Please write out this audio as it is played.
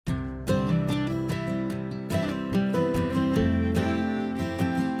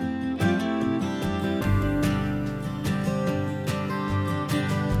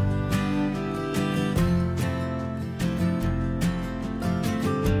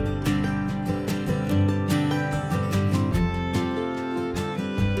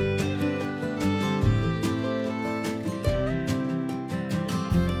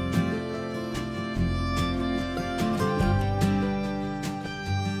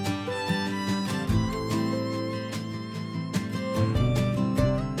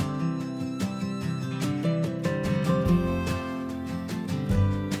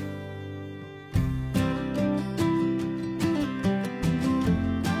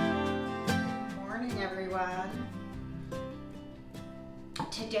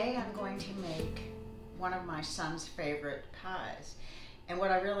Today I'm going to make one of my son's favorite pies. And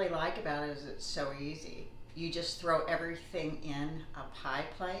what I really like about it is it's so easy. You just throw everything in a pie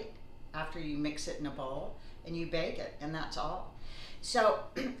plate after you mix it in a bowl and you bake it, and that's all. So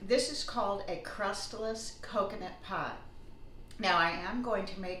this is called a crustless coconut pie. Now I am going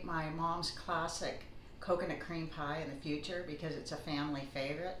to make my mom's classic coconut cream pie in the future because it's a family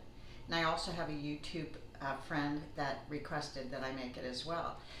favorite. And I also have a YouTube friend that requested that I make it as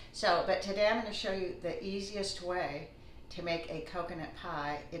well. So, but today I'm going to show you the easiest way to make a coconut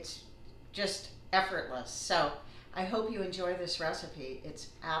pie. It's just effortless. So I hope you enjoy this recipe. It's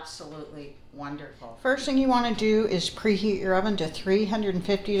absolutely wonderful. First thing you want to do is preheat your oven to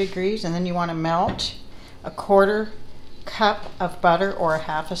 350 degrees, and then you want to melt a 1/4 cup of butter or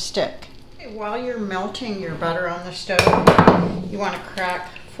 1/2 a stick. Okay, while you're melting your butter on the stove, you want to crack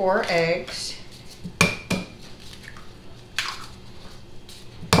 4 eggs.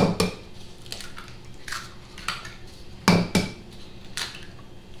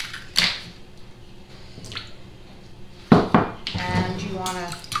 You want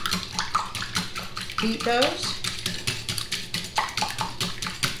to beat those.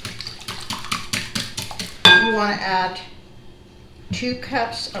 You want to add 2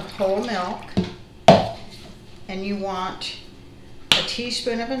 cups of whole milk, and you want a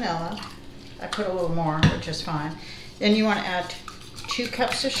teaspoon of vanilla. I put a little more, which is fine. Then you want to add 2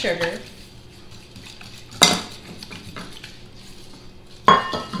 cups of sugar,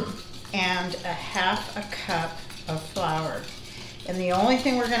 and a 1/2 cup of flour. And the only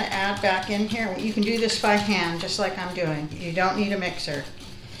thing we're going to add back in here, you can do this by hand just like I'm doing. You don't need a mixer.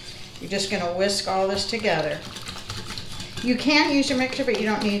 You're just going to whisk all this together. You can use a mixer, but you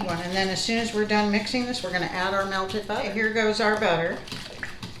don't need one. And then as soon as we're done mixing this, we're going to add our melted butter. Okay, here goes our butter.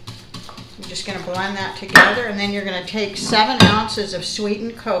 You're just going to blend that together, and then you're going to take 7 ounces of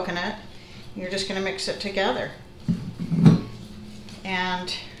sweetened coconut. You're just going to mix it together.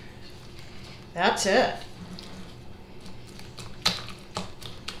 And that's it.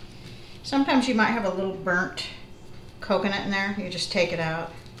 Sometimes you might have a little burnt coconut in there. You just take it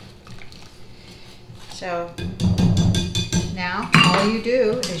out. So now all you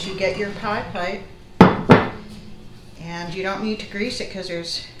do is you get your pie plate, and you don't need to grease it because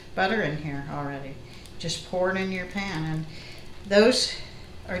there's butter in here already. Just pour it in your pan, and those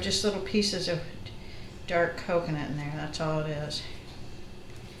are just little pieces of dark coconut in there. That's all it is.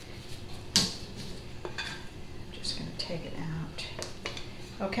 Just going to take it out.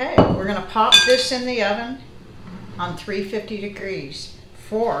 Okay, we're going to pop this in the oven on 350 degrees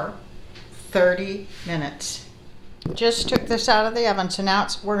for 30 minutes. Just took this out of the oven, so now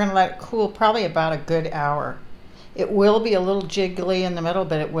we're going to let it cool probably about a good hour. It will be a little jiggly in the middle,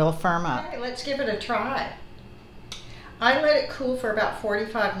 but it will firm up. Okay, let's give it a try. I let it cool for about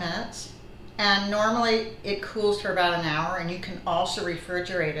 45 minutes, and normally it cools for about an hour, and you can also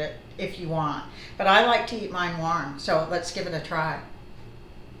refrigerate it if you want. But I like to eat mine warm, so let's give it a try.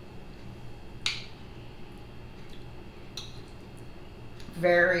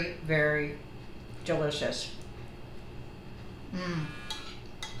 Very, very delicious.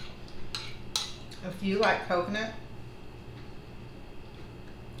 If you like coconut,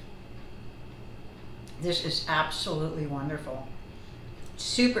 this is absolutely wonderful.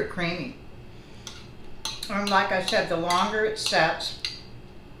 Super creamy. And like I said, the longer it sets,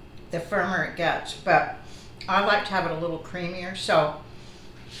 the firmer it gets. But I like to have it a little creamier, so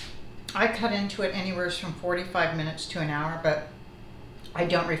I cut into it anywhere from 45 minutes to an hour, but I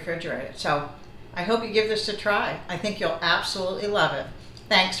don't refrigerate it. So I hope you give this a try. I think you'll absolutely love it.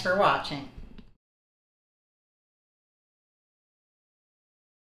 Thanks for watching.